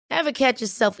Ever catch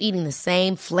yourself eating the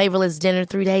same flavorless dinner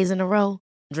 3 days in a row?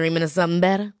 Dreaming of something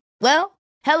better? Well,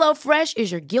 HelloFresh is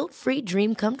your guilt-free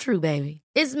dream come true, baby.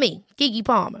 It's me, Keke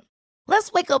Palmer. Let's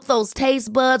wake up those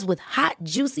taste buds with hot,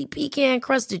 juicy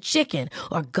pecan-crusted chicken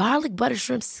or garlic butter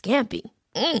shrimp scampi.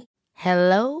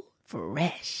 Hello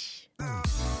Fresh.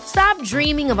 Stop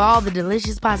dreaming of all the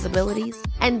delicious possibilities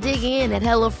and dig in at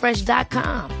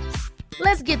HelloFresh.com.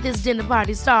 Let's get this dinner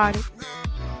party started.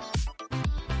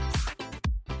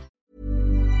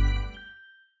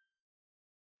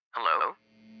 Hello?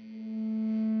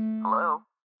 Hello?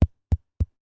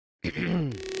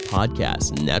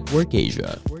 Podcast Network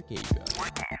Asia.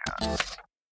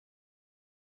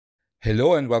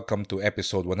 Hello and welcome to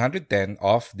episode 110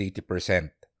 of The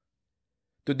 80%.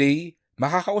 Today,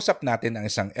 makakausap natin ang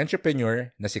isang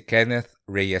entrepreneur na si Kenneth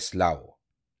Reyes-Lao.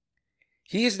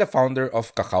 He is the founder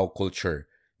of Cacao Culture,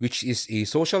 which is a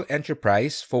social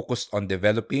enterprise focused on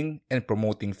developing and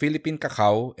promoting Philippine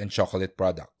cacao and chocolate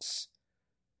products.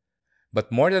 But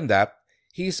more than that,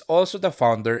 he is also the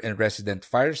founder and resident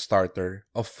fire starter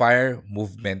of Fire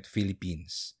Movement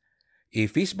Philippines,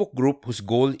 a Facebook group whose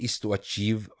goal is to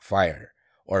achieve FIRE,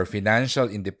 or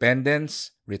financial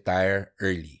independence, retire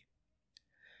early.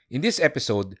 In this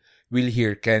episode, we'll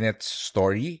hear Kenneth's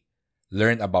story,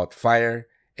 learn about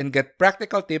FIRE, and get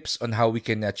practical tips on how we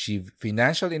can achieve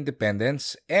financial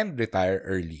independence and retire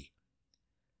early.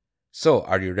 So,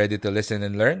 are you ready to listen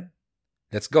and learn?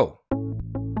 Let's go!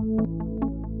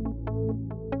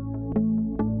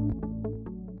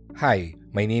 Hi,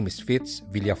 my name is Fitz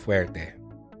Villafuerte.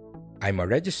 I'm a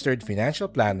registered financial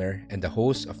planner and the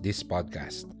host of this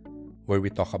podcast, where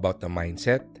we talk about the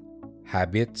mindset,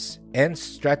 habits, and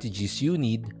strategies you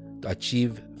need to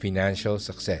achieve financial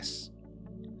success.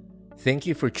 Thank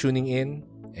you for tuning in,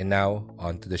 and now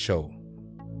on to the show.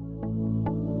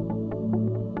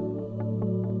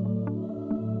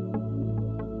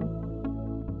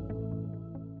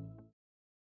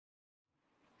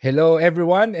 Hello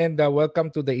everyone and welcome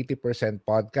to the 80%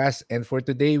 podcast. And for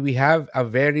today, we have a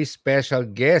very special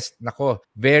guest. Nako,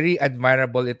 very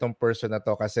admirable itong person na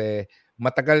to kasi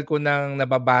matagal ko nang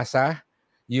nababasa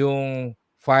yung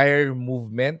FIRE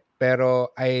movement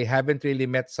pero I haven't really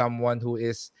met someone who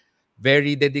is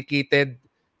very dedicated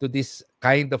to this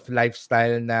kind of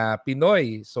lifestyle na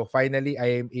Pinoy. So finally,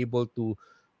 I am able to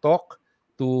talk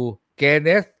to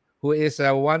Kenneth, who is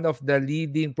one of the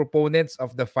leading proponents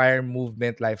of the FIRE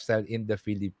movement lifestyle in the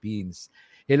Philippines.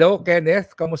 Hello,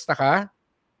 Kenneth. Kamusta ka?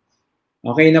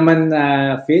 Okay naman,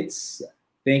 Fitz.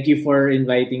 Thank you for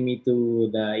inviting me to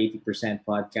the 80%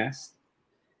 podcast.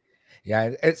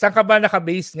 Yeah. Saan ka ba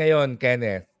naka-base ngayon,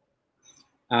 Kenneth?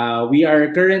 We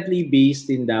are currently based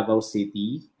in Davao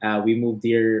City. We moved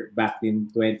here back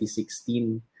in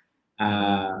 2016.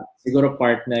 Siguro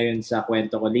part na yun sa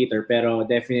kwento ko later, pero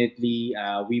definitely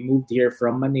we moved here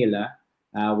from Manila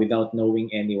without knowing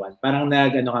anyone. Parang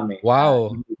kami.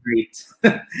 Wow.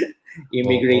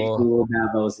 Immigrate to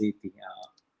Davao City.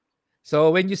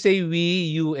 So when you say we,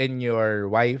 you and your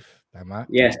wife, tama?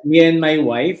 Yes, me and my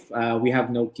wife, we have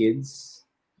no kids.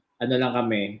 Ano lang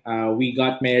kami, we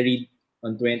got married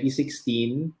on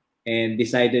 2016 and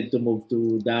decided to move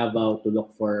to Davao to look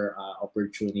for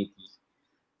opportunity.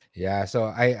 Yeah, so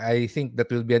I think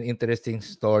that will be an interesting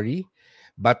story.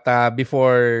 But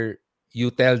before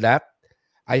you tell that,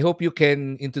 I hope you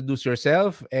can introduce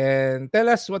yourself and tell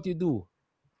us what you do.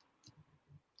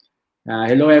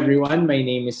 Hello everyone, my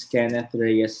name is Kenneth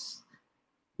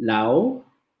Reyes-Lao.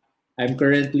 I'm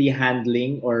currently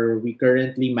we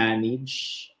currently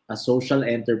manage a social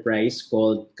enterprise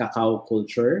called Cacao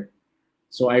Culture.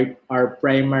 So our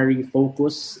primary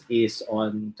focus is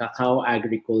on cacao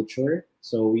agriculture.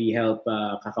 So we help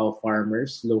cacao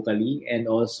farmers locally and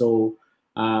also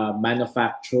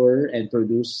manufacture and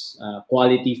produce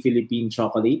quality Philippine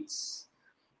chocolates.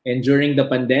 And during the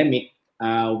pandemic,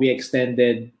 we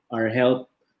extended our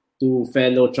help to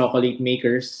fellow chocolate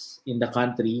makers in the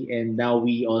country. And now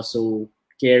we also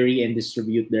carry and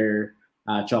distribute their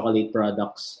chocolate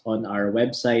products on our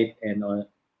website and on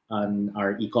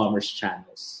our e-commerce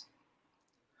channels.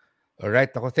 All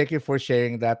right. Ako, thank you for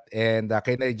sharing that. And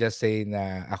can I just say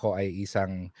na ako ay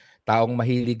isang taong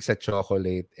mahilig sa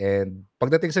chocolate. And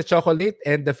pagdating sa chocolate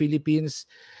and the Philippines,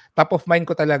 top of mind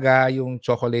ko talaga yung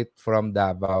chocolate from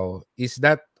Davao. Is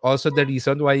that also the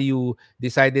reason why you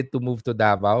decided to move to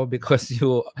Davao? Because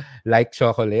you like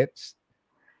chocolates?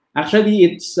 Actually,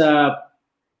 it's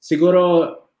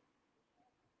siguro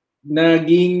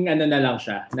naging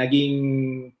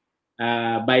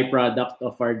byproduct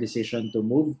of our decision to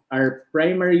move. Our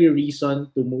primary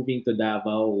reason to moving to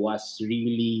Davao was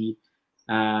really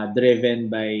driven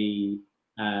by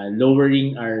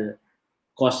lowering our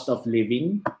cost of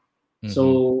living. Mhm. So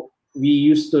we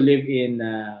used to live in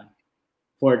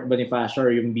Fort Bonifacio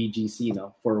or yung BGC,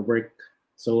 no, for work.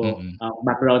 So Mm.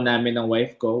 background namin ng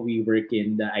wife ko, we work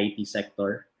in the IT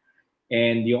sector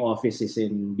and yung office is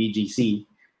in BGC.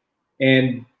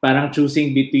 And parang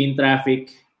choosing between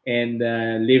traffic and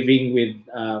living with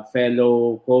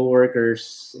fellow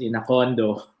co-workers in a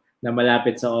condo na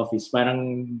malapit sa office,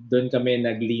 parang doon kami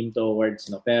nag-lean towards,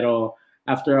 no. Pero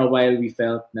after a while, we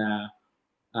felt na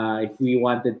if we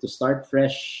wanted to start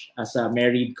fresh as a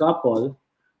married couple,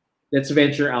 let's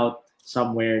venture out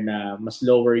somewhere na mas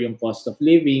lower yung cost of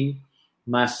living,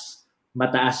 mas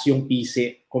mataas yung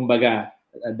pisi. Kumbaga,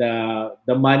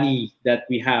 the money that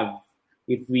we have,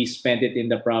 if we spend it in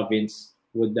the province,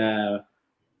 would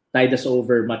tide us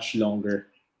over much longer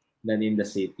than in the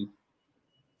city.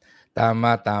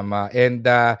 Tama, tama. And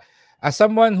as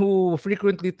someone who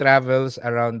frequently travels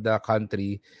around the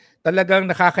country, talagang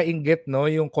nakakainggit, no,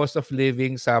 yung cost of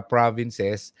living sa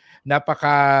provinces,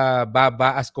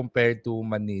 napakababa as compared to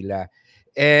Manila.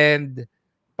 And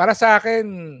para sa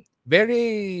akin,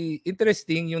 very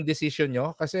interesting yung decision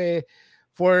nyo kasi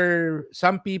for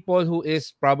some people who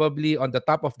is probably on the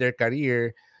top of their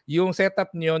career, yung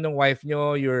setup nyo ng wife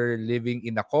nyo, you're living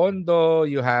in a condo,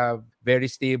 you have very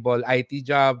stable IT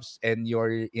jobs, and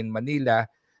you're in Manila.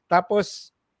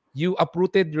 Tapos, you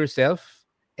uprooted yourself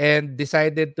and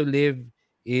decided to live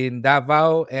in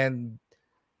Davao and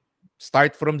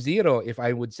start from zero, if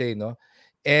I would say, no?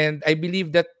 And I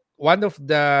believe that one of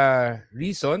the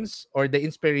reasons or the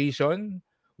inspiration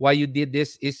why you did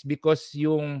this is because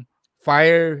yung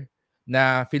fire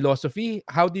na philosophy,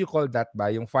 how do you call that ba?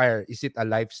 Yung fire, is it a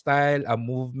lifestyle, a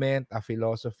movement, a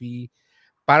philosophy?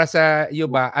 Para sa iyo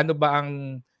ba, ano ba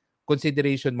ang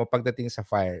consideration mo pagdating sa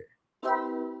fire?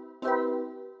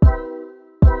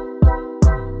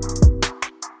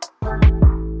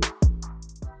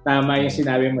 Tama yung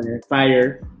sinabi mo na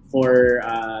FIRE for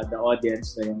the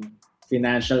audience, na yung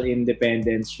Financial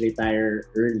Independence Retire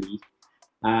Early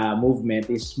movement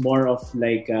is more of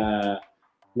like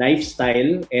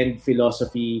lifestyle and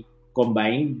philosophy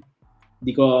combined.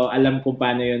 Di ko alam kung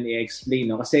paano yun i-explain,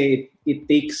 no? Kasi it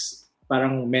takes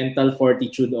parang mental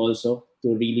fortitude also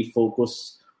to really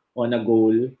focus on a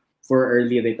goal for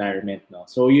early retirement, no?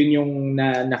 So yun yung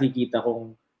nakikita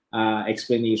kong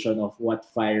explanation of what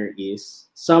FIRE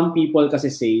is. Some people kasi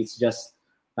say it's just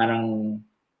parang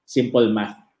simple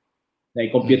math.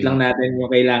 Like, compute lang natin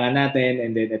yung kailangan natin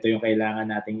and then ito yung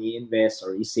kailangan nating i-invest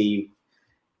or i-save.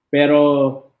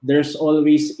 Pero there's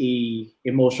always a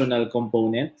emotional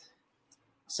component,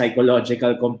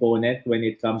 psychological component when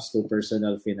it comes to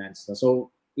personal finance.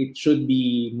 So it should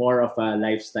be more of a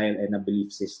lifestyle and a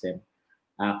belief system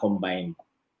combined.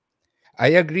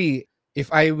 I agree.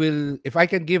 If I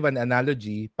can give an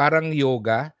analogy, parang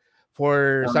yoga.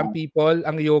 For some people,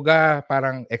 ang yoga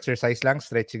parang exercise lang,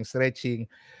 stretching.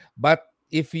 But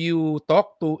if you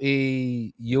talk to a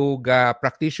yoga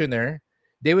practitioner,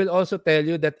 they will also tell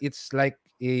you that it's like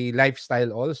a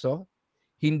lifestyle also.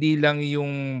 Hindi lang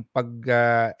yung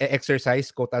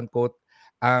pag-exercise, quote-unquote,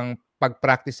 ang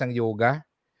pag-practice ng yoga.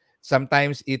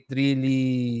 Sometimes it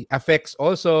really affects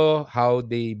also how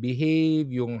they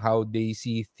behave, yung how they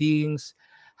see things,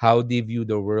 how they view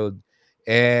the world.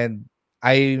 And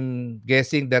I'm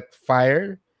guessing that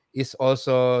fire is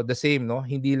also the same, no?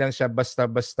 Hindi lang siya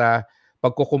basta-basta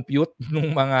pagko-compute ng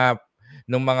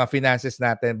mga finances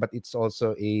natin, but it's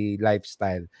also a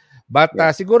lifestyle. But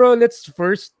Yes. siguro let's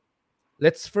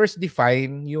first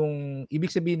define yung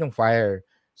ibig sabihin ng FIRE.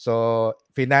 So,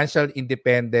 financial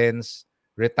independence,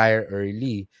 retire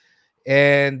early.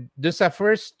 And doon sa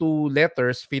first two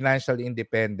letters, financial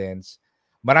independence,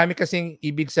 marami kasing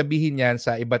ibig sabihin yan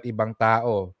sa iba't ibang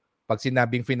tao. Pag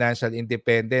sinabing financial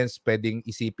independence, pwedeng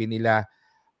isipin nila,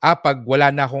 pag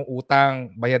wala na akong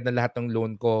utang, bayad na lahat ng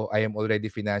loan ko, I am already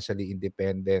financially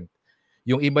independent.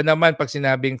 Yung iba naman, pag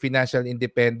sinabing financial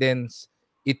independence,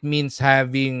 it means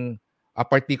having a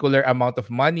particular amount of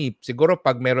money. Siguro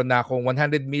pag meron na akong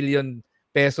 100 million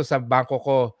pesos sa bangko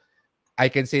ko,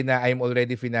 I can say na I'm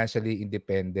already financially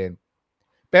independent.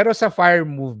 Pero sa FIRE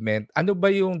movement, ano ba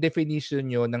yung definition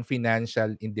nyo ng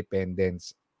financial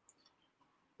independence?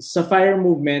 Sa FIRE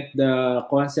movement, the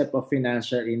concept of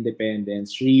financial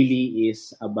independence really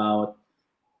is about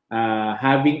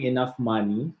having enough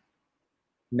money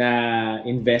na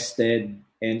invested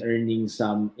and earning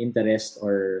some interest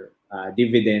or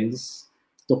dividends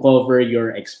to cover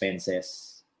your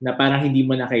expenses, na parang hindi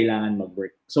mo na kailangan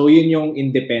mag-work. So yun yung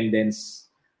independence.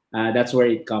 That's where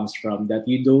it comes from, that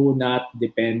you do not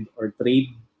depend or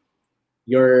trade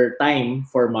your time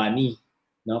for money.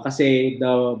 No? Kasi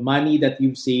the money that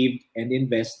you've saved and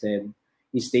invested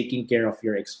is taking care of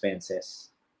your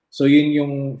expenses. So yun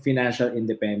yung financial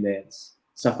independence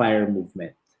sa FIRE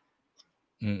movement.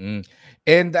 Mm-mm.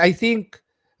 And I think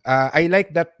I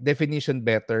like that definition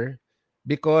better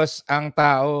because ang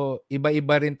tao,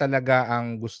 iba-iba rin talaga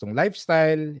ang gustong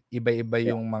lifestyle, iba-iba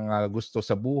Yeah. yung mga gusto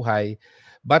sa buhay.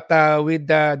 But with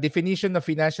the definition of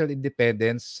financial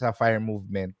independence sa FIRE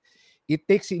movement, it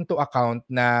takes into account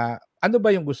na ano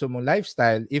ba yung gusto mong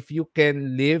lifestyle. If you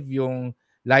can live yung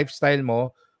lifestyle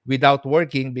mo without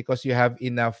working because you have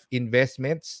enough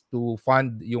investments to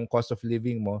fund yung cost of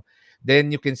living mo, then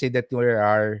you can say that you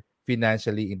are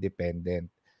financially independent.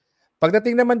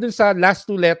 Pagdating naman dun sa last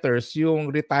two letters, yung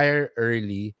retire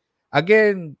early,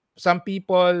 again, some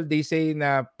people, they say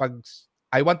na pag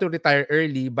I want to retire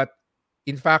early, but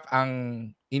in fact,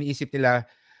 ang iniisip nila,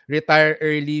 retire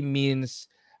early means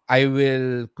I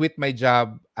will quit my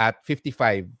job at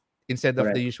 55 instead of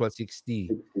the Correct. usual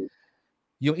 60.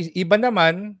 Yung iba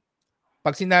naman,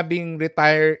 pag sinabing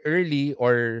retire early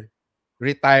or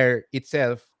retire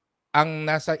itself, ang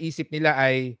nasa isip nila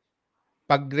ay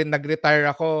pag nag-retire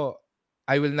ako,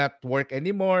 I will not work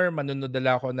anymore, manonood na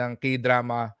lang ako ng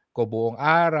K-drama ko buong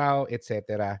araw,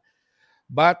 etc.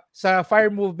 But sa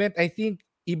FIRE movement, I think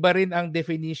iba rin ang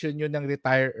definition nyo ng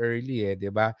retire early, eh, di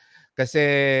ba? Kasi,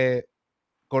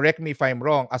 correct me if I'm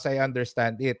wrong, as I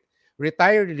understand it,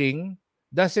 retiring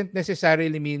doesn't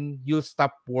necessarily mean you'll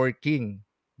stop working.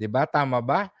 Di ba? Tama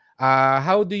ba?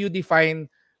 How do you define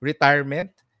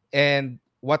retirement and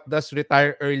what does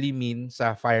retire early mean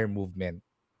sa FIRE movement?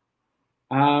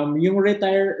 Yung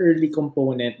retire early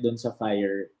component dun sa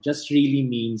FIRE just really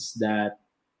means that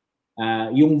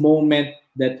yung moment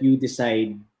that you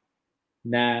decide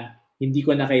na hindi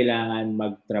ko na kailangan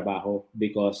magtrabaho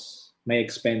because my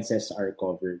expenses are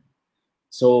covered.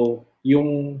 So,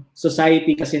 yung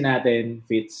society kasi natin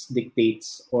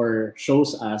dictates or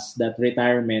shows us that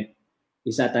retirement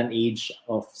is at an age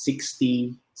of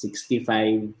 60,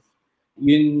 65.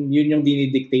 Yun yung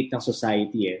dinidictate ng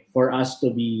society for us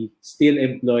to be still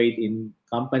employed in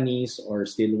companies or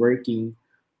still working.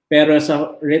 Pero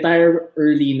sa retire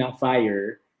early ng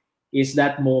FIRE is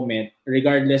that moment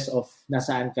regardless of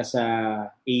nasaan ka sa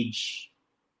age.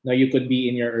 No, you could be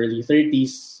in your early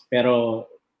 30s pero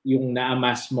yung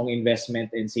naamas mong investment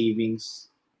and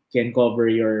savings can cover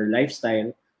your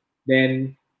lifestyle,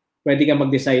 then pwede ka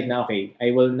mag-decide na, okay, I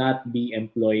will not be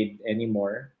employed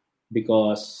anymore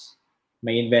because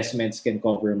my investments can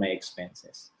cover my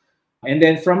expenses. And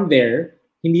then from there,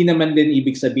 hindi naman din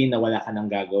ibig sabihin na wala ka nang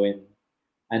gagawin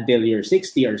until you're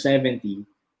 60 or 70.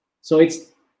 So it's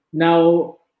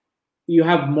now you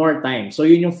have more time. So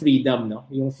yun yung freedom, no?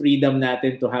 Yung freedom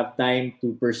natin to have time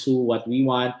to pursue what we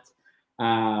want,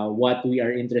 what we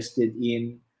are interested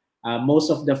in.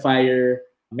 Most of the FIRE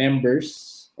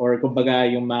members or kumbaga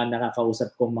yung mga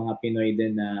nakakausap kong mga Pinoy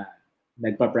din na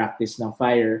nagpa-practice ng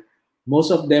FIRE,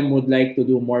 most of them would like to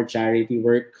do more charity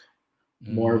work,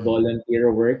 more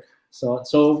volunteer work. So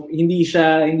hindi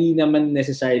naman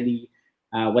necessarily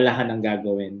wala ka nang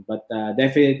gagawin, but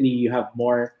definitely you have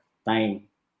more time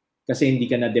kasi hindi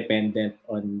ka na dependent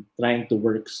on trying to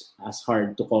work as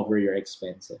hard to cover your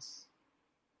expenses.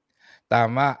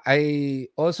 Tama. I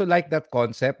also like that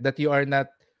concept that you are not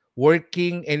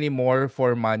working anymore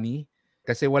for money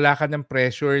kasi wala ka ng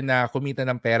pressure na kumita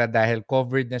ng pera dahil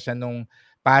covered na siya nung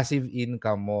passive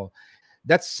income mo.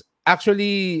 That's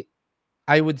actually,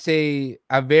 I would say,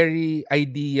 a very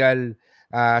ideal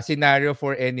scenario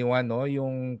for anyone, no?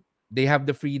 Yung they have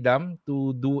the freedom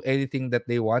to do anything that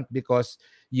they want because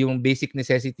yung basic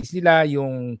necessities nila,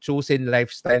 yung chosen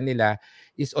lifestyle nila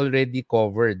is already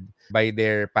covered by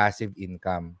their passive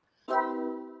income.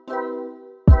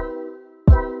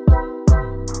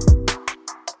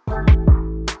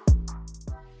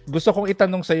 Gusto kong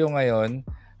itanong sa iyo ngayon,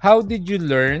 how did you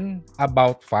learn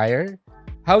about FIRE?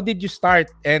 How did you start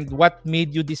and what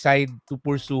made you decide to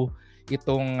pursue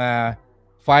itong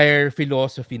FIRE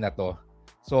philosophy na to?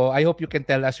 So I hope you can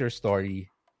tell us your story.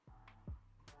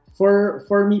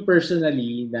 For me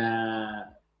personally na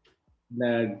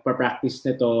nagpa-practice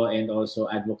nito and also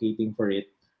advocating for it,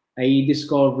 I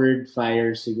discovered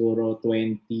FIRE siguro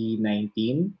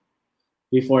 2019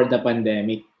 before the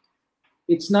pandemic.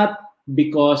 It's not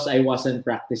because I wasn't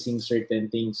practicing certain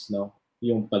things, no?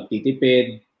 Yung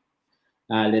pagtitipid,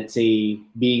 let's say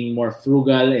being more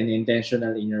frugal and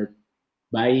intentional in your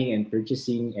buying and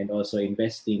purchasing and also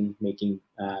investing,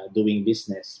 doing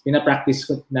business. Pina-practice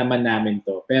ko naman namin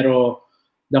to. Pero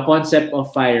the concept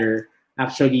of FIRE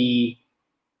actually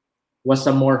was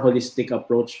a more holistic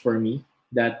approach for me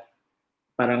that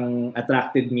parang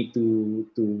attracted me to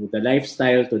the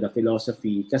lifestyle, to the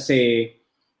philosophy. Kasi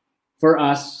for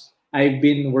us, I've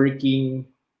been working,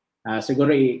 siguro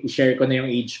i-share ko na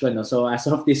yung age ko. No? So as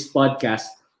of this podcast,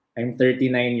 I'm 39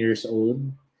 years old.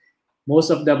 Most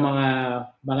of the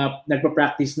mga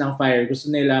nagpa-practice ng fire,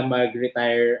 gusto nila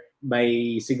mag-retire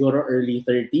by siguro early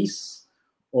 30s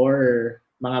or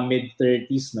mga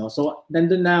mid-30s. No? So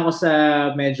nandun na ako sa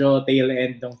medyo tail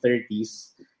end ng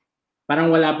 30s. Parang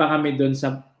wala pa kami dun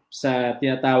sa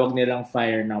tinatawag nilang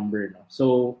fire number. No?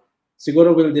 So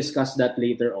siguro we'll discuss that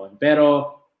later on.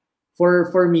 Pero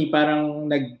for me, parang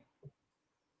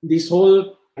this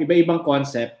whole iba-ibang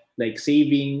concept like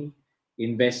saving,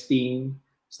 investing,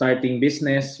 starting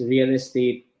business, real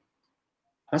estate,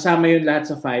 kasama yun lahat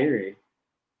sa fire eh.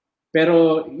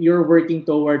 Pero you're working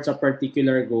towards a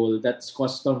particular goal that's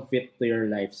custom fit to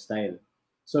your lifestyle.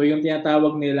 So yung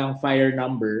tinatawag nilang fire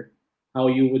number, how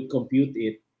you would compute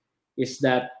it, is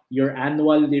that your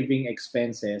annual living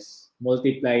expenses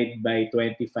multiplied by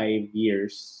 25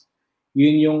 years,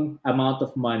 yun yung amount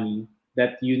of money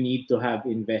that you need to have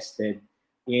invested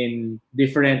in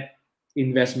different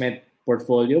investment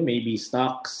portfolio, maybe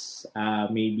stocks,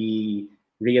 maybe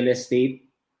real estate,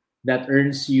 that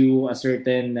earns you a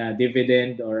certain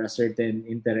dividend or a certain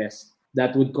interest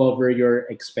that would cover your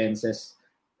expenses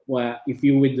if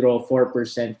you withdraw 4%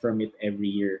 from it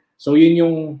every year. So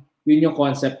yun yung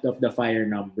concept of the fire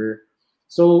number.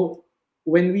 So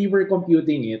when we were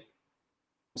computing it,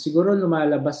 siguro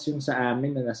lumalabas yung sa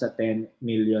amin na nasa 10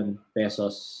 million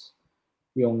pesos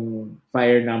yung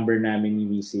fire number namin ni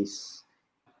Mrs.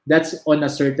 That's on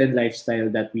a certain lifestyle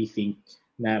that we think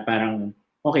na parang,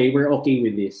 okay, we're okay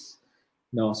with this.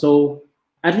 No? So,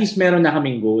 at least meron na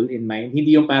kaming goal in mind.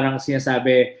 Hindi yung parang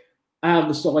sinasabi,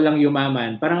 gusto ko lang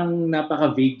yumaman. Parang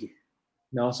napaka-vague.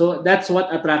 No? So, that's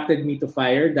what attracted me to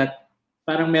fire, that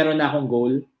parang meron na akong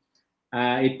goal.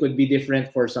 It could be different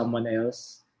for someone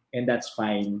else, and that's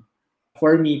fine.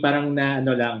 For me, parang na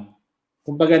ano lang,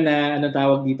 kumbaga na ano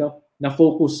tawag dito, na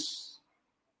focus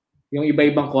yung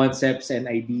iba-ibang concepts and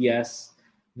ideas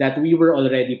that we were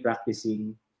already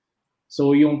practicing.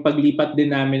 So yung paglipat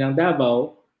din namin ng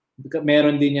Davao,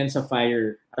 meron din yan sa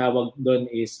fire. Tawag doon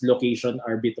is location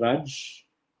arbitrage.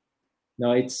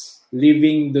 No, it's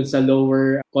living doon sa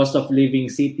lower cost of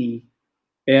living city,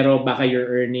 pero baka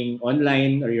you're earning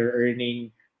online or you're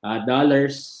earning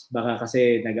dollars, baka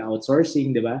kasi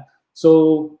nag-outsourcing, di ba?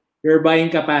 So your buying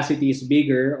capacity is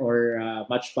bigger or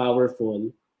much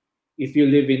powerful if you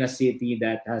live in a city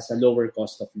that has a lower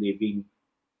cost of living.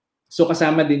 So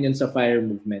kasama din yun sa fire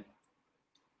movement.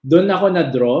 Doon ako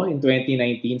na-draw in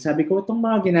 2019. Sabi ko, itong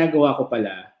mga ginagawa ko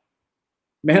pala,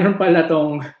 meron pala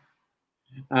tong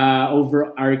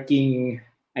overarching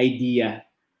idea.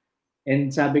 And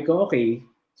sabi ko, okay.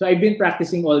 So I've been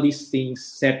practicing all these things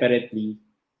separately.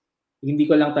 Hindi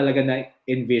ko lang talaga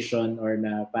na-envision or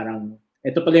na parang,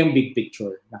 ito pala yung big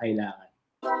picture na kailangan.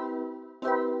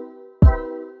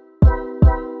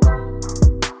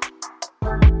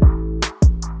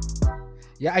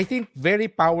 Yeah, I think very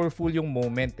powerful yung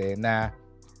moment na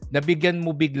nabigyan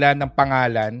mo bigla ng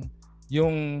pangalan,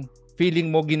 yung feeling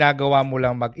mo ginagawa mo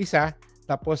lang mag-isa,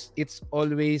 tapos it's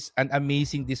always an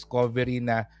amazing discovery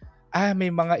na may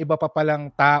mga iba pa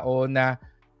palang tao na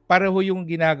pareho yung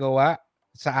ginagawa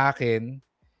sa akin.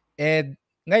 And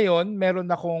ngayon,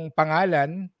 meron akong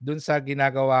pangalan dun sa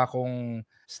ginagawa kong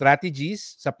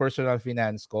strategies sa personal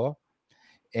finance ko.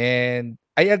 And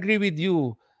I agree with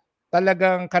you.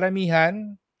 Talagang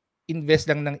karamihan,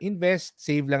 invest lang ng invest,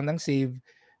 save lang ng save,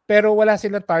 pero wala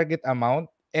silang target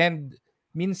amount. And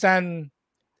minsan,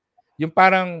 yung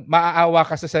parang maaawa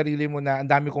ka sa sarili mo na ang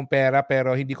dami kong pera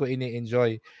pero hindi ko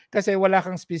ini-enjoy. Kasi wala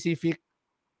kang specific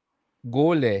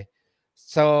goal eh.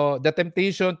 So, the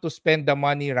temptation to spend the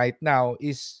money right now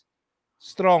is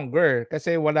stronger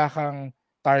kasi wala kang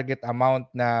target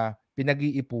amount na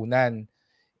pinag-iipunan.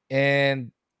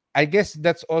 And I guess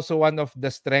that's also one of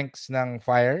the strengths ng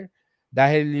FIRE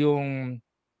dahil yung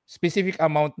specific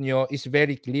amount nyo is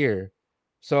very clear.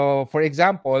 So, for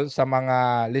example, sa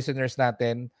mga listeners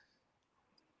natin,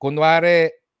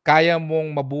 kunwari, kaya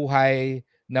mong mabuhay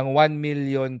ng 1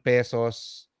 million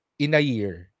pesos in a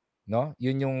year, no?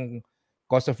 Yun yung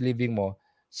cost of living mo.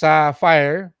 Sa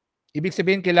FIRE, ibig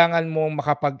sabihin kailangan mong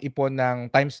makapag-ipon ng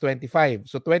times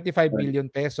 25. So, 25 million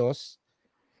pesos.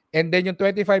 And then yung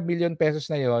 25 million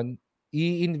pesos na yon,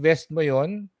 i-invest mo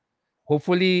yon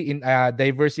hopefully in a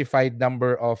diversified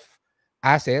number of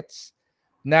assets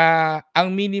na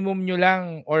ang minimum nyo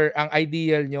lang or ang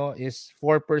ideal nyo is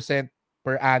 4%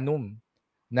 per annum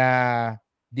na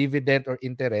dividend or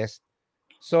interest.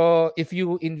 So if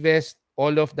you invest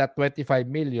all of that 25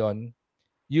 million,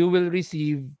 you will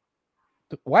receive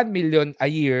 1 million a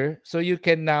year so you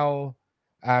can now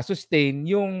sustain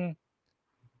yung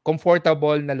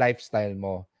comfortable na lifestyle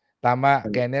mo. Tama,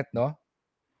 Kenneth, no?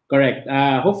 Correct.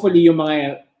 Hopefully, yung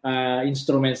mga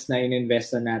instruments na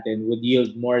ininvesta natin would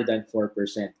yield more than 4%.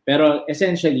 Pero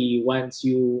essentially, once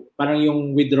parang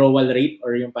yung withdrawal rate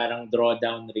or yung parang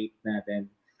drawdown rate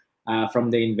natin from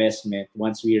the investment,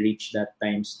 once we reach that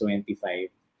times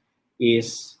 25,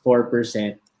 is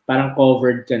 4%. Parang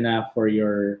covered ka na for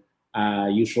your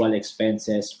usual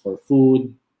expenses for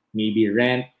food, maybe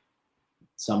rent,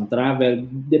 some travel.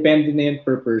 Depende na yun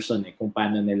per person kung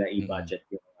paano nila i-budget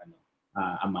yung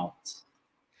amount.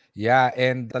 Yeah,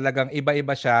 and talagang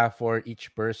iba-iba siya for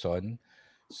each person.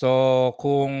 So,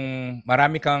 kung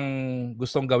marami kang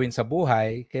gustong gawin sa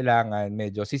buhay, kailangan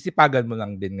medyo sisipagan mo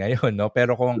lang din ngayon, no?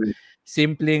 Pero kung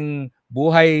simpleng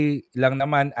buhay lang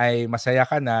naman ay masaya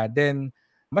ka na, then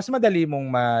mas madali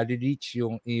mong ma-reach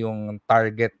yung iyong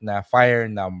target na FIRE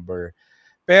number.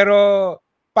 Pero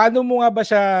paano mo nga ba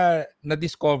siya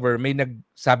na-discover? May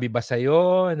nagsabi ba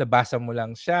sa'yo? Nabasa mo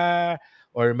lang siya?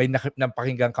 Or may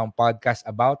napakinggan kang podcast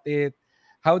about it?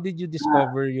 How did you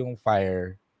discover yung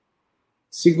FIRE?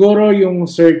 Siguro yung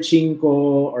searching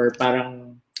ko or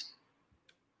parang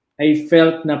I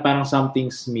felt na parang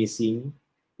something's missing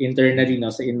internally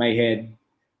in my head.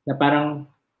 Na parang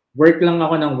work lang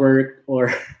ako ng work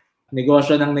or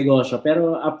negosyo ng negosyo.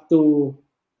 Pero up to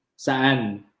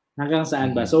saan? Hanggang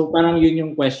saan ba? So parang yun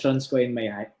yung questions ko in my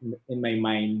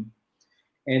mind.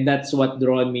 And that's what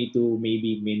drawn me to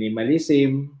maybe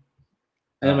minimalism.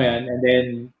 Alam mo yan? And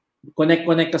then, connect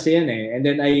kasi yan eh. And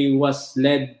then I was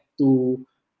led to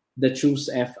the Choose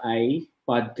FI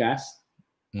podcast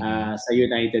sa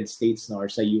United States or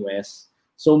sa US.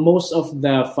 So most of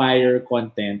the FIRE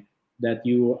content that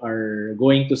you are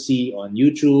going to see on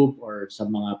YouTube or sa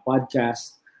mga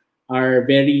podcast are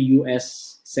very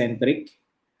US-centric.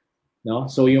 No?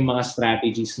 So yung mga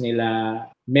strategies nila,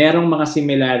 merong mga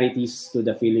similarities to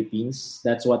the Philippines.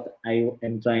 That's what I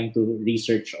am trying to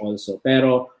research also.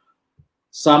 Pero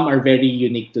some are very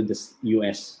unique to the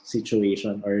US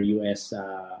situation or US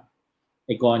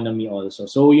economy also.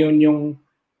 So yun yung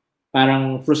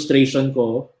parang frustration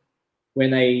ko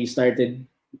when I started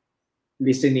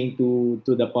listening to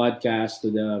the podcast, to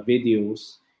the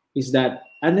videos, is that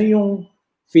ano yung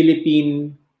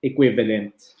Philippine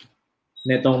equivalent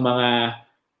netong mga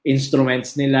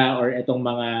instruments nila or itong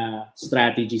mga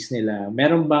strategies nila?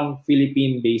 Meron bang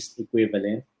Philippine-based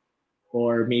equivalent?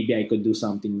 Or maybe I could do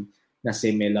something na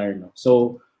similar, no?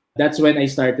 So, that's when I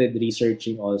started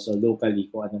researching also locally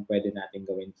kung anong pwede natin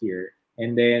gawin here.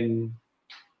 And then,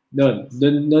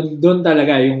 doon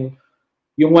talaga yung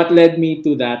what led me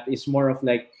to that is more of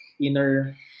like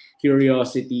inner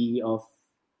curiosity of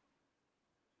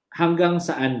hanggang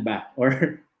saan ba?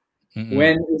 Or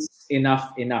when is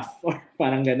enough? Or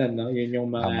parang ganun, no? Yun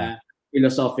yung mga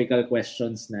philosophical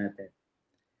questions natin.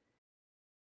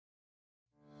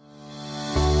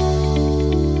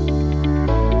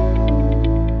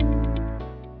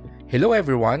 Hello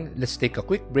everyone, let's take a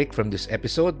quick break from this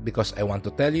episode because I want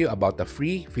to tell you about a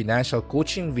free financial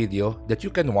coaching video that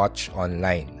you can watch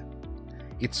online.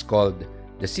 It's called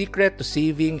The Secret to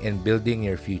Saving and Building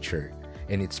Your Future,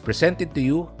 and it's presented to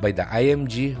you by the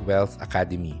IMG Wealth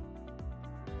Academy.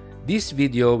 This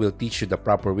video will teach you the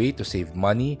proper way to save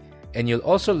money, and you'll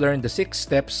also learn the 6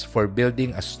 steps for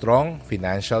building a strong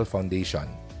financial foundation.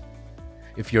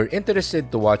 If you're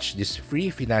interested to watch this free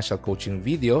financial coaching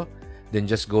video, then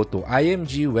just go to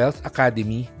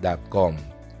imgwealthacademy.com.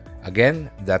 Again,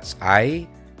 that's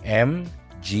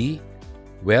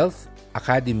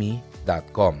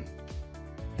imgwealthacademy.com.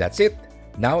 That's it.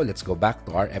 Now let's go back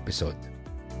to our episode.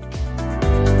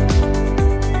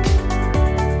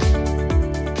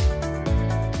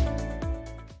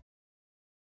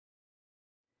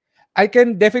 I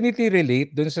can definitely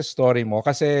relate dun sa story mo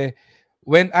kasi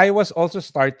when I was also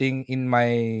starting in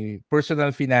my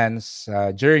personal finance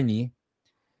journey,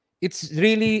 it's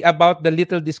really about the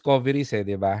little discoveries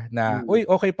di ba? Na, uy,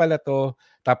 okay pala to.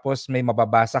 Tapos may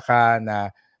mababasa ka na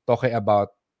talking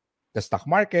about the stock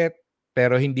market,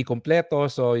 pero hindi kompleto.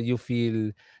 So you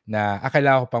feel na,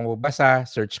 kailangan ko pang mabasa,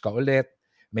 search ka ulit,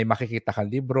 may makikita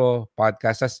kang libro,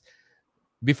 podcast. As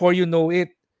before you know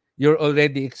it, you're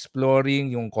already exploring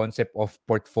yung concept of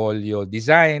portfolio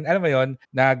design. Alam mo yon,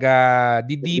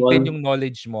 nag-deepen yung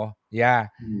knowledge mo. Yeah.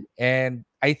 And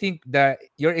I think that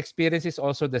your experience is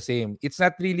also the same. It's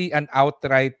not really an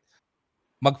outright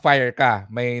mag-fire ka,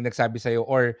 may nagsabi sa'yo,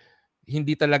 or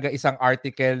hindi talaga isang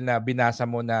article na binasa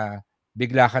mo na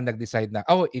bigla kang nag-decide na,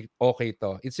 okay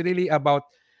to. It's really about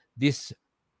these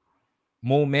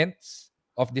moments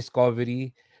of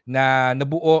discovery na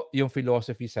nabuo yung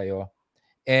philosophy sa'yo.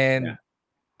 And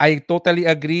I totally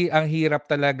agree, ang hirap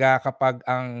talaga kapag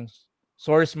ang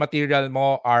source material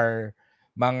mo are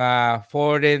mga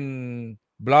foreign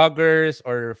bloggers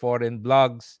or foreign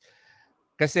blogs.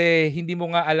 Kasi hindi mo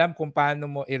nga alam kung paano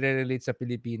mo i-relate sa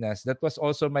Pilipinas. That was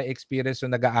also my experience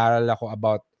nung nag-aaral ako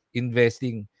about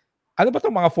investing. Ano ba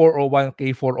 'tong mga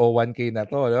 401k, 401k na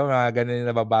 'to, 'no? Mga gano'n yung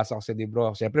nababasa ko sa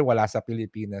libro. Siyempre wala sa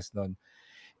Pilipinas nun.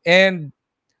 And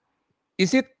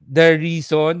is it the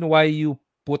reason why you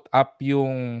put up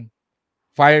yung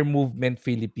Fire Movement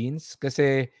Philippines?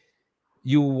 Kasi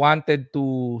you wanted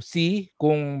to see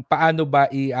kung paano ba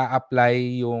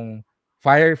i-a-apply yung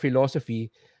fire philosophy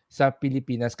sa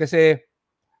Pilipinas. Kasi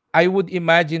I would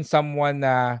imagine someone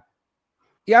na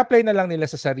i-apply na lang nila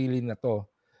sa sarili na 'to.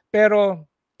 Pero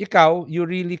ikaw, you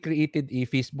really created a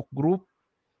Facebook group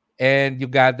and you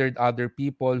gathered other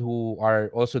people who are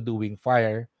also doing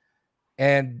fire.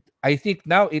 And I think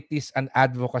now it is an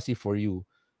advocacy for you.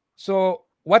 So,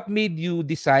 what made you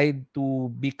decide to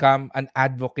become an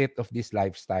advocate of this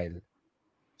lifestyle?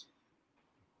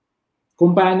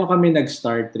 Kung paano kami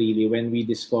nag-start really when we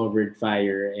discovered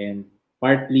fire, and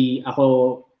partly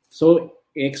ako, so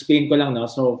i-explain ko lang, no?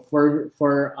 So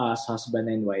for us, husband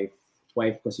and wife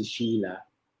ko si Sheila,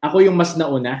 ako yung mas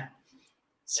nauna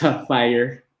sa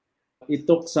fire. It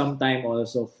took some time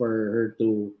also for her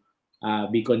to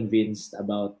be convinced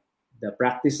about the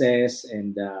practices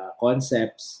and the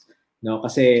concepts, no?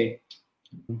 Kasi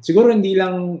siguro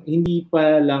hindi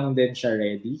pa lang din siya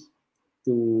ready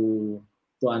to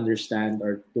understand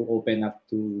or to open up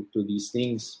to these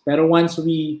things. Pero once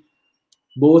we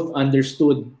both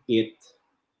understood it,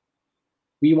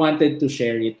 we wanted to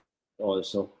share it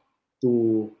also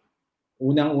to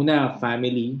unang-una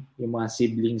family, yung mga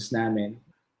siblings namin.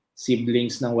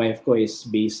 Siblings ng wife ko is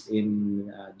based in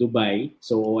Dubai,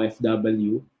 so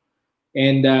OFW.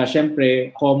 And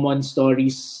syempre, common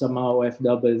stories sa mga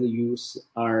OFWs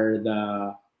are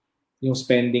yung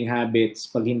spending habits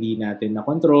pag hindi natin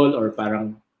na-control, or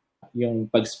parang yung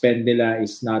pag-spend nila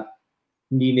is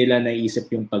hindi nila naisip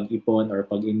yung pag-ipon or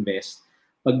pag-invest.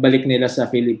 Pagbalik nila sa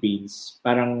Philippines,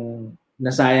 parang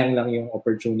nasayang lang yung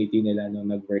opportunity nila nung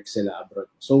nag-work sila abroad.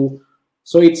 So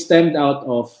it stemmed out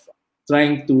of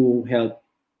trying to help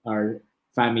our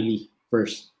family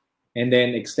first, and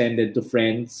then extended to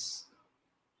friends.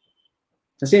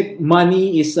 Kasi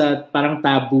money is parang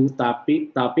taboo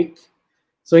topic.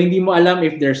 So hindi mo alam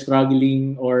if they're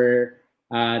struggling or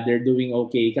they're doing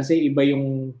okay, kasi iba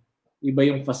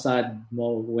yung facade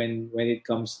mo when it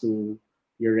comes to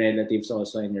your relatives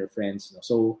also and your friends, no?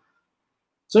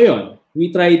 So yun,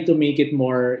 we tried to make it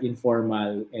more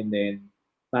informal, and then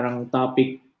parang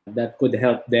topic that could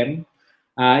help them.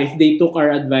 If they took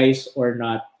our advice or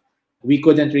not, we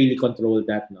couldn't really control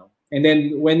that, no? And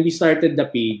then when we started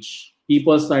the page,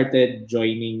 people started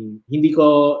joining. Hindi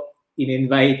ko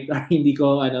in-invite, or hindi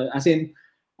ko as in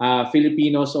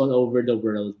Filipinos all over the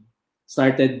world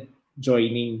started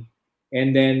joining.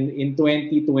 And then in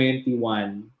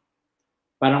 2021,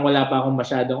 parang wala pa akong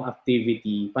masyadong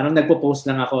activity. Parang nagpo-post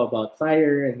lang ako about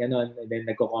fire and gano'n, and then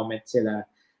nagko-comment sila.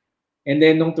 And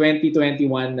then nung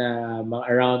 2021,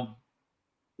 around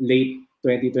late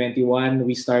 2021,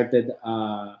 we started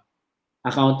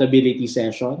accountability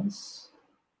sessions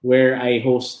where I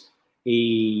host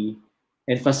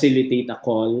and facilitate a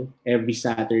call every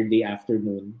Saturday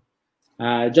afternoon,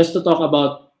 just to talk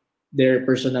about their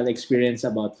personal experience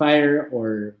about fire,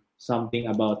 or something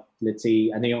about, let's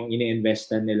say, ano yung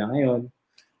ini-investan nila ngayon,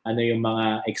 ano yung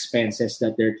mga expenses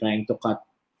that they're trying to cut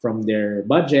from their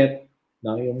budget,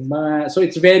 no? So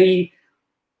it's very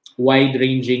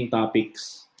wide-ranging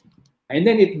topics. And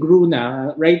then it grew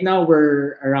na. Right now,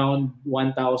 we're around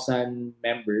 1,000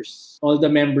 members. All the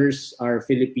members are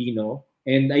Filipino.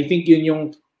 And I think yun yung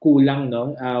kulang,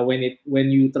 no? When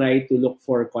you try to look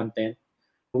for content,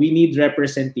 we need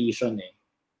representation.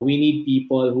 We need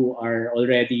people who are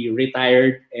already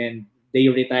retired and they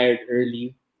retired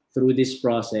early through this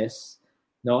process,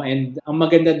 no? And ang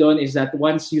maganda doon is that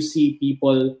once you see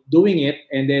people doing it,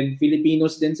 and then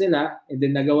Filipinos din sila, and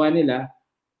then nagawa nila,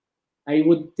 I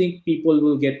would think people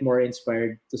will get more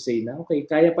inspired to say na, okay,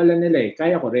 kaya pala nila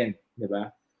kaya ko rin, di ba?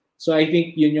 So I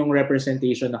think yun yung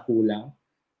representation na kulang.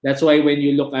 That's why when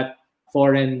you look at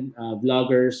foreign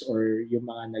vloggers or yung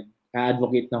mga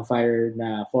nag-advocate ng fire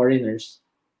na foreigners,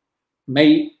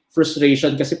 may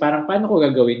frustration kasi parang paano ko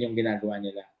gagawin yung ginagawa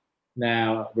nila?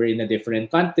 Na we're in a different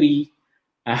country,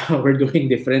 we're doing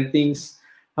different things.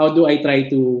 How do I try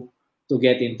to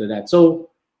get into that? So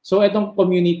itong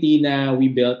community na we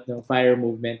built, ng Fire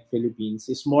Movement Philippines,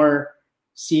 is more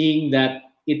seeing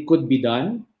that it could be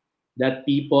done, that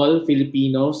people,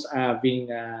 Filipinos, having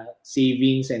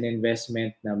savings and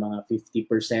investment na mga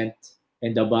 50%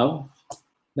 and above.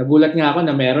 Nagulat nga ako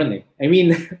na meron eh. I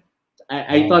mean,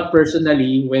 I thought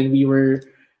personally when we were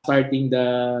starting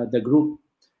the group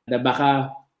na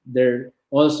baka they're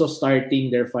also starting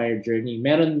their fire journey.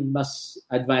 Meron mas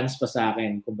advanced pa sa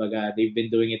akin. Kumbaga, they've been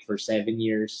doing it for 7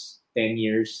 years, 10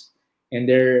 years. And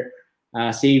their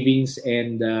savings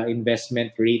and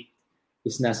investment rate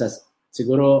is nasa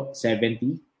siguro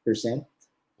 70%.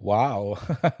 Wow.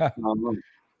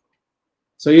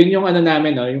 So yun yung ano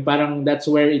namin, no? Yung parang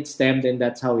that's where it stemmed and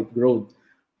that's how it grew.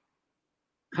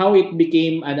 How it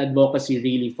became an advocacy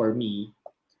really for me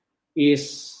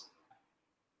is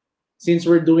since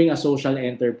we're doing a social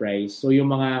enterprise, so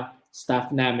yung mga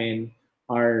staff namin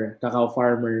are cacao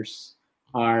farmers,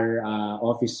 are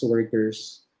office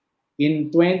workers.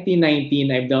 In 2019,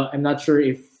 I'm not sure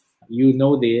if you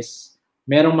know this,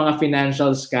 merong mga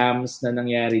financial scams na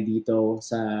nangyari dito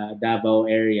sa Davao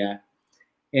area.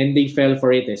 And they fell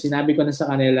for it. Sinabi ko na sa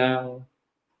kanilang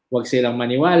wag silang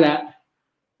maniwala.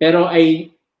 Pero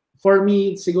for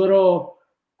me, siguro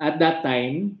at that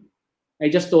time, I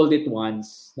just told it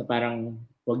once na parang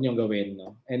wag niyong gawin.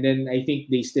 No? And then I think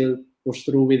they still push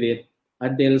through with it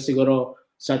until siguro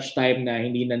such time na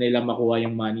hindi na nila makuha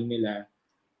yung money nila.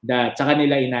 Tsaka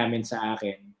nila inamin sa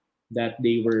akin that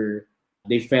they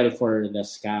fell for the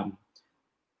scam.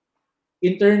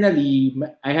 Internally,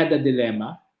 I had a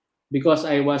dilemma because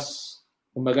I was,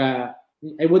 kumbaga,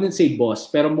 I wouldn't say boss,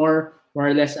 pero more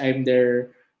or less I'm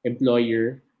their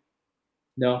employer.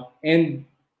 No? And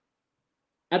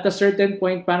at a certain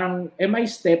point, parang, am I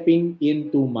stepping in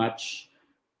too much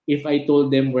if I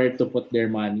told them where to put their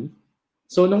money?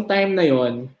 So, nung time na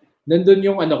yon, nandun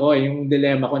yung yung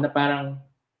dilemma ko na parang,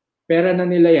 pera na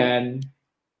nila yan,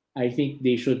 I think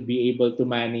they should be able to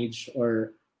manage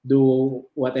or do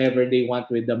whatever they want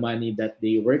with the money that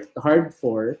they worked hard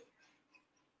for.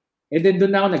 And then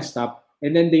doon na ako nag-stop.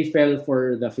 And then they fell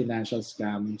for the financial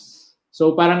scams.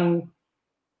 So parang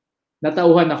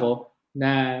natauhan ako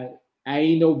na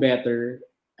I know better.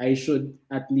 I should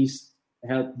at least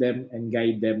help them and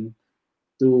guide them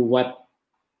to what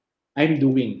I'm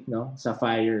doing, no, sa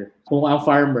fire. Kung ang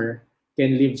farmer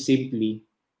can live simply,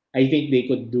 I think they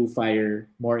could do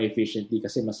fire more efficiently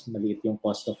kasi mas maliit yung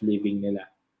cost of living nila.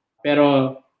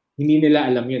 Pero hindi nila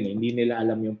alam yun eh. Hindi nila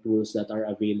alam yung tools that are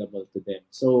available to them.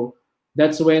 So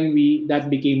that's when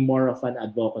that became more of an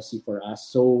advocacy for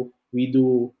us. So we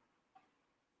do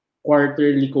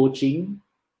quarterly coaching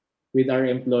with our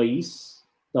employees,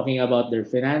 talking about their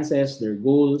finances, their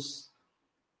goals,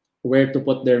 where to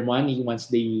put their money once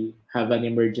they have an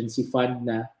emergency fund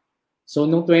na. So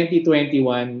noong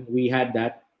 2021, we had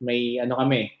that. May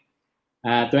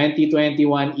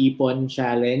 2021 Ipon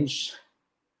Challenge.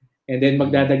 And then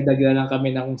magdadagdag na lang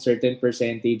kami ng certain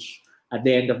percentage at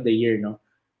the end of the year, no?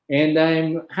 And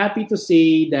I'm happy to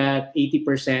say that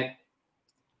 80%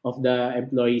 of the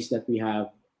employees that we have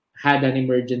had an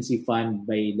emergency fund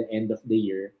by the end of the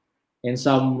year. And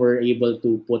some were able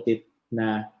to put it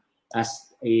na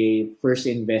as a first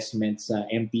investment sa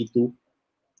MP2.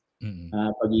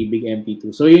 Pag-ibig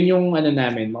MP2. So yun yung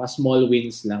namin, mga small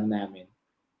wins lang namin.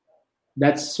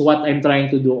 That's what I'm trying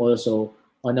to do also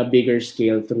on a bigger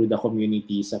scale through the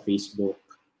community sa Facebook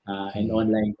and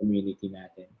online community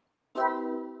natin.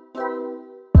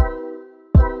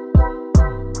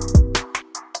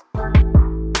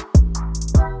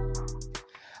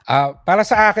 Para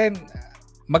sa akin,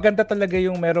 maganda talaga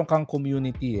yung meron kang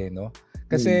community no?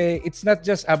 Kasi it's not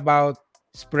just about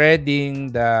spreading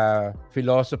the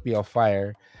philosophy of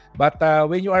fire, but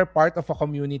when you are part of a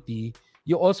community,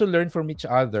 you also learn from each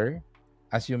other,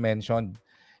 as you mentioned.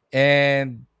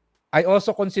 And I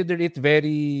also consider it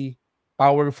very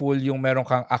powerful yung meron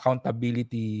kang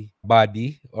accountability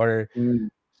body or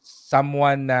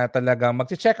someone na talagang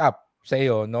mag-check up sa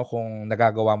iyo, no, kung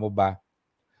nagagawa mo ba.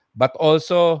 But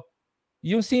also,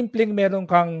 yung simpleng meron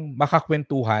kang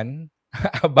makakwentuhan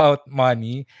about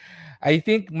money, I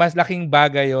think mas laking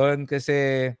bagay yon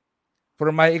kasi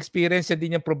from my experience,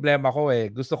 din yung problema ko eh.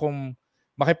 Gusto kong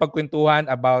makipagkwentuhan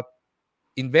about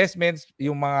investments,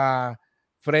 yung mga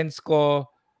friends ko,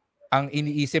 ang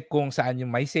iniisip kong saan yung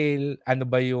may sale, ano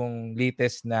ba yung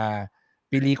latest na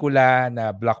pelikula, na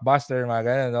blockbuster, mga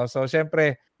ganun. No? So,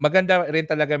 syempre, maganda rin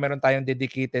talaga meron tayong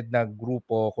dedicated na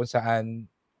grupo kung saan,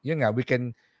 yun nga, we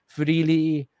can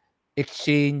freely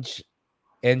exchange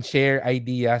and share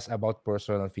ideas about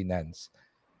personal finance.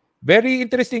 Very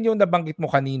interesting yung nabanggit mo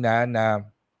kanina na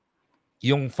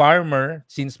yung farmer,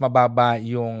 since mababa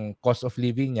yung cost of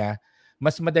living niya,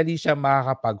 mas madali siya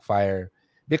makakapag-fire.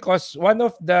 Because one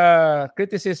of the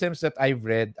criticisms that I've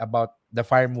read about the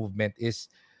FIRE movement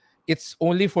is it's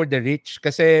only for the rich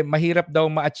kasi mahirap daw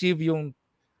ma-achieve yung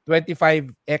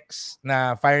 25x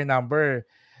na FIRE number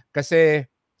kasi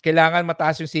kailangan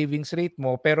mataas yung savings rate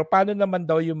mo, pero paano naman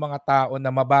daw yung mga tao na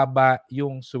mababa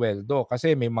yung sweldo?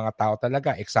 Kasi may mga tao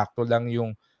talaga eksakto lang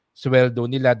yung sweldo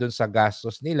nila doon sa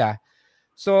gastos nila.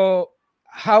 So,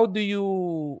 how do you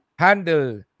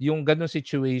handle yung ganung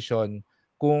situation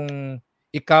kung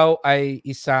ikaw ay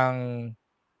isang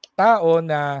tao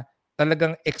na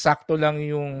talagang eksakto lang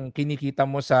yung kinikita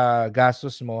mo sa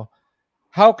gastos mo?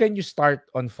 How can you start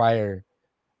on FIRE?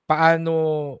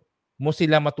 Paano mo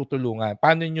sila matutulungan?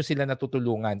 Paano niyo sila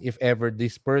natutulungan if ever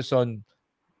this person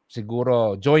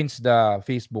siguro joins the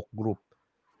Facebook group?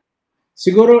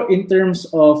 Siguro in terms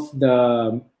of the,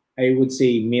 I would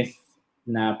say, myth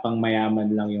na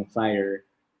pangmayaman lang yung FIRE,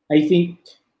 I think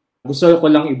gusto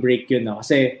ko lang i-break yun. No?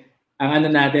 Kasi ang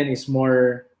ano natin is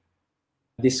more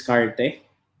diskarte.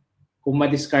 Kung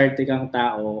madiskarte kang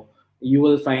tao, you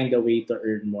will find a way to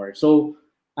earn more. So,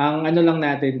 ang ano lang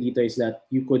natin dito is that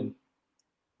you could,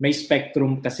 may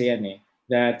spectrum kasi yan eh,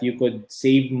 that you could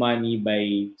save money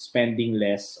by spending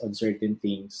less on certain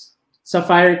things. Sa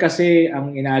FIRE kasi,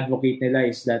 ang ina-advocate nila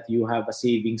is that you have a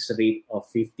savings rate of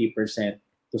 50%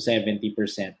 to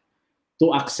 70% to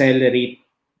accelerate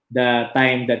the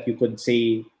time that you could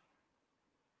say,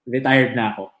 retired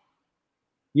na ako.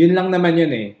 Yun lang naman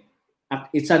yun eh.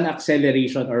 It's an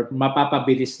acceleration or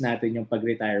mapapabilis natin yung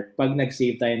pag-retire pag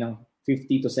nag-save tayo ng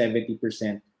 50 to 70%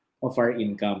 of our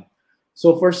income.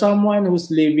 So for someone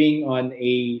who's living on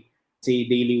a, say,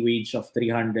 daily wage of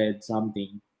 300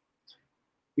 something,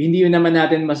 hindi yun naman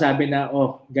natin masabi na,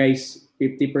 oh, guys,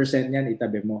 50% yan,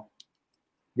 itabi mo.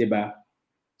 'Di ba?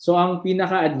 So ang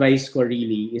pinaka-advice ko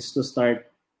really is to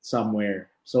start somewhere.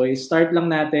 So start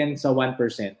lang natin sa 1%.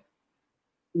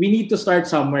 We need to start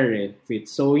somewhere eh,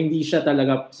 Fitz. So hindi siya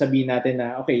talaga sabihin natin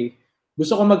na, okay,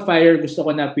 gusto ko mag-FIRE, gusto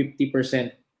ko na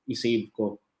 50% i-save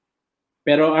ko.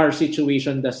 Pero our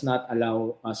situation does not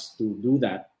allow us to do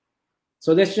that.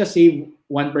 So let's just save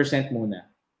 1% muna.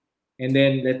 And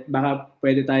then baka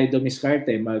pwede tayo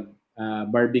dumiskarte,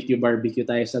 barbecue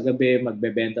tayo sa gabi,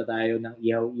 magbebenta tayo ng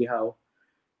ihaw-ihaw.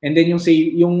 And then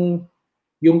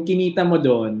yung kinita mo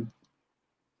doon,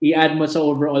 i-add mo sa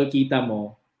overall kita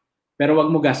mo, pero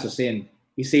wag mo gastusin.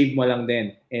 I-save mo lang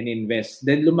din and invest.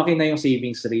 Then lumaki na yung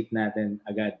savings rate natin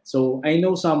agad. So I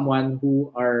know someone who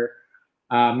are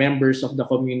members of the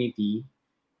community.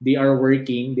 They are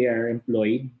working, they are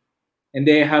employed, and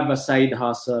they have a side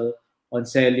hustle on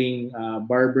selling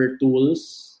barber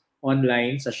tools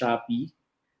online sa Shopee.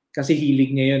 Kasi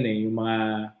hilig niya yun eh, yung mga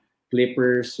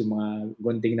clippers, yung mga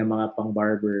gunting na mga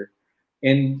pang-barber.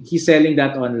 And he's selling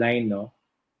that online, no?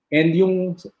 And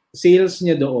yung sales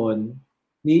niya doon,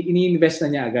 ini-invest na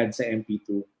niya agad sa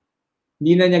MP2.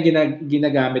 Hindi na niya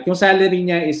ginagamit. Yung salary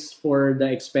niya is for the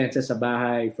expenses sa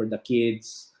bahay, for the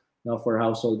kids, no, for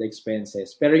household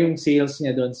expenses. Pero yung sales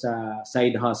niya doon sa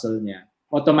side hustle niya,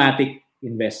 automatic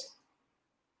invest.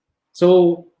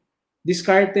 So,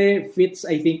 diskarte fits,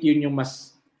 I think yun yung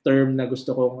mas term na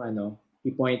gusto kong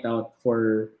i-point out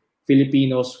for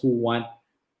Filipinos who want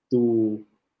to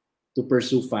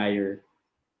pursue FIRE.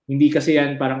 Hindi kasi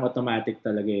yan parang automatic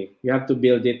talaga eh. You have to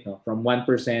build it from 1%,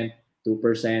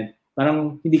 2%.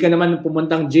 Parang hindi ka naman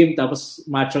pumuntang gym tapos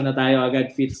macho na tayo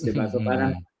agad, Fits, di ba? So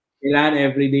parang kailangan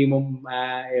everyday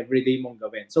mong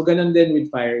gawin. So ganun din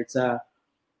with FIRE.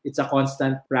 It's a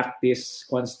constant practice,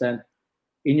 constant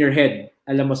in your head.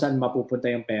 Alam mo saan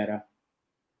mapupunta yung pera.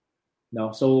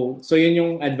 No? So yun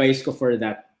yung advice ko for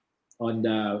that.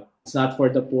 It's not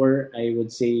for the poor. I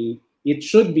would say it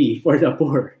should be for the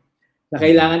poor. Na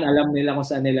kailangan alam nila kung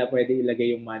saan nila pwede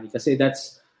ilagay yung money. Kasi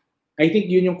I think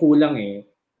yun yung kulang eh.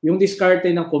 Yung diskarte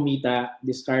ng kumita,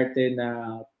 diskarte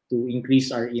na to increase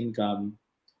our income,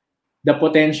 the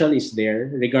potential is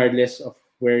there regardless of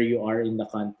where you are in the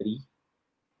country.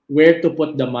 Where to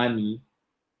put the money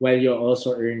while you're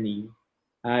also earning,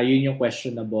 yun yung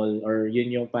questionable or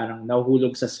yun yung parang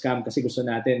nahuhulog sa scam kasi gusto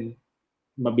natin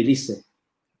mabilis eh.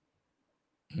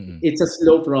 It's a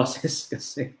slow process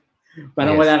kasi.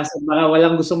 Parang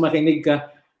walang gustong makinig ka,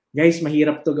 guys,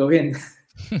 mahirap to gawin.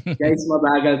 Guys,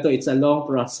 mabagal to. It's a long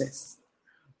process.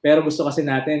 Pero gusto kasi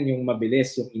natin yung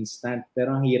mabilis, yung instant.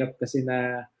 Pero ang hirap kasi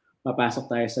na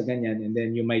papasok tayo sa ganyan and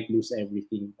then you might lose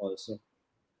everything also.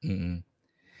 Mm-hmm.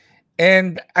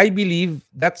 And I believe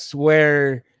that's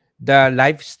where the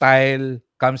lifestyle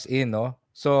comes in, no?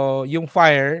 So yung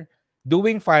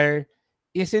doing FIRE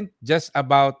isn't just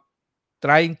about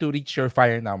trying to reach your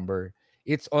FIRE number.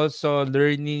 It's also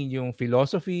learning yung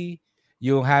philosophy,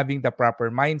 yung having the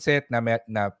proper mindset na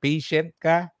patient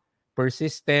ka,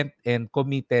 persistent, and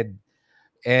committed.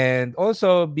 And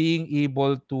also being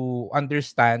able to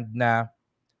understand na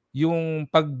yung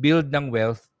pag-build ng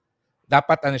wealth,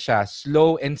 dapat siya,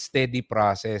 slow and steady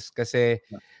process kasi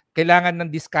kailangan ng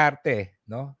diskarte,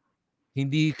 no?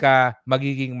 Hindi ka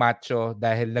magiging macho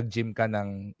dahil nag-gym ka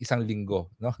ng isang linggo,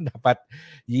 no? Dapat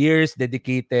years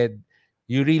dedicated.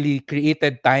 You really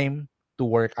created time to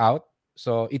work out.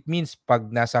 So it means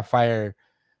pag nasa fire,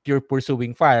 you're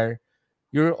pursuing fire,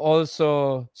 you're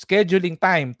also scheduling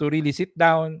time to really sit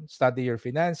down, study your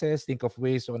finances, think of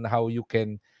ways on how you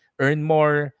can earn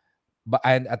more,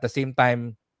 and at the same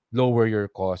time, lower your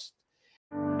cost.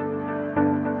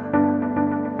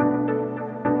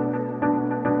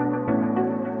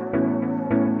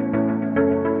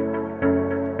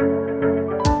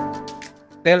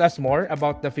 Tell us more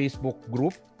about the Facebook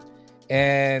group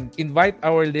and invite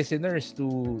our listeners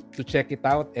to check it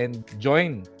out and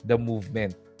join the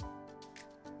movement.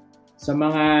 Sa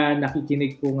mga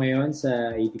nakikinig po ngayon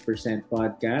sa 80%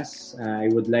 Podcast,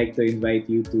 I would like to invite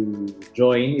you to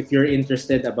join if you're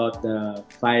interested about the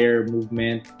FIRE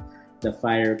movement, the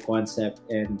FIRE concept,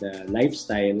 and the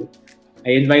lifestyle.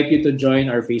 I invite you to join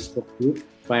our Facebook group,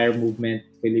 FIRE Movement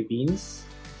Philippines.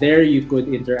 There you could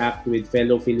interact with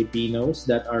fellow Filipinos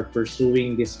that are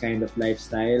pursuing this kind of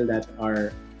lifestyle that are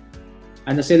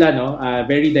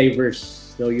very diverse.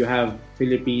 So you have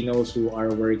Filipinos who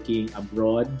are working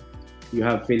abroad, you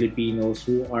have Filipinos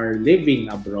who are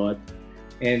living abroad,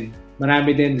 and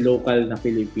marami din local na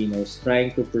Filipinos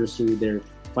trying to pursue their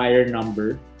FIRE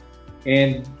number.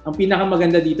 And ang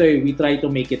pinakamaganda dito we try to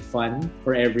make it fun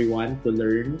for everyone to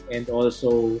learn, and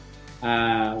also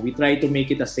we try to make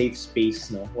it a safe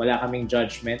space, no? Wala kaming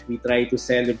judgment. We try to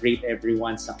celebrate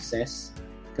everyone's success.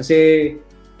 Kasi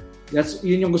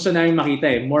yun yung gusto namin makita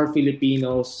More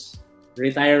Filipinos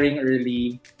retiring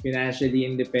early, financially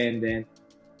independent.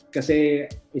 Kasi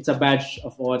it's a badge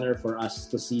of honor for us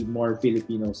to see more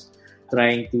Filipinos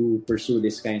trying to pursue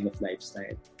this kind of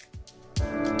lifestyle.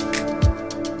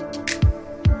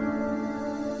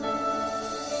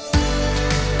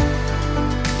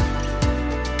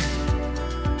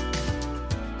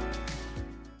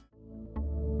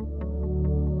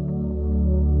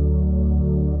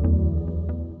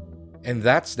 And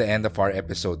that's the end of our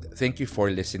episode. Thank you for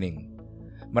listening.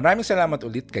 Maraming salamat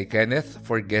ulit kay Kenneth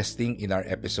for guesting in our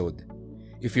episode.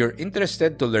 If you're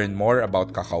interested to learn more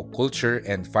about cacao culture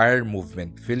and FIRE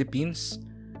Movement Philippines,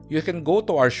 you can go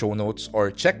to our show notes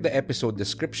or check the episode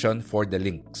description for the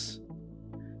links.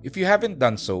 If you haven't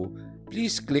done so,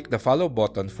 please click the follow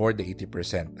button for the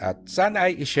 80% at sana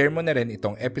ay i-share mo na rin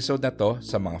itong episode na to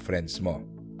sa mga friends mo.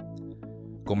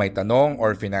 Kung may tanong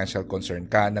or financial concern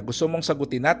ka na gusto mong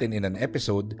sagutin natin in an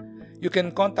episode, you can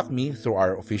contact me through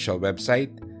our official website,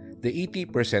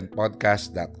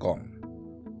 the80percentpodcast.com.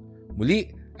 Muli,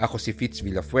 ako si Fitz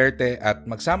Villafuerte at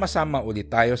magsama-sama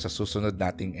ulit tayo sa susunod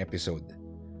nating episode.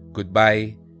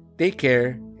 Goodbye, take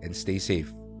care, and stay safe.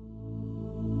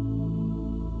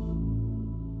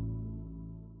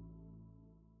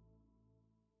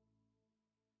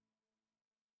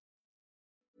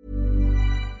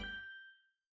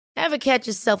 Ever catch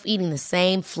yourself eating the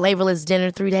same flavorless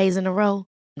dinner 3 days in a row?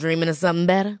 Dreaming of something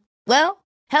better? Well,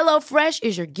 HelloFresh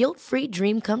is your guilt-free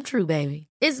dream come true,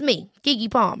 baby. It's me, Keke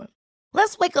Palmer.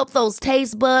 Let's wake up those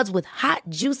taste buds with hot,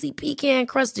 juicy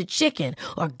pecan-crusted chicken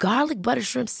or garlic butter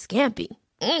shrimp scampi.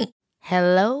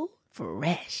 Hello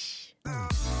Fresh.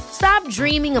 Stop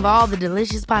dreaming of all the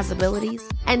delicious possibilities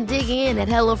and dig in at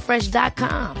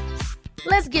HelloFresh.com.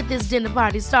 Let's get this dinner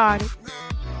party started.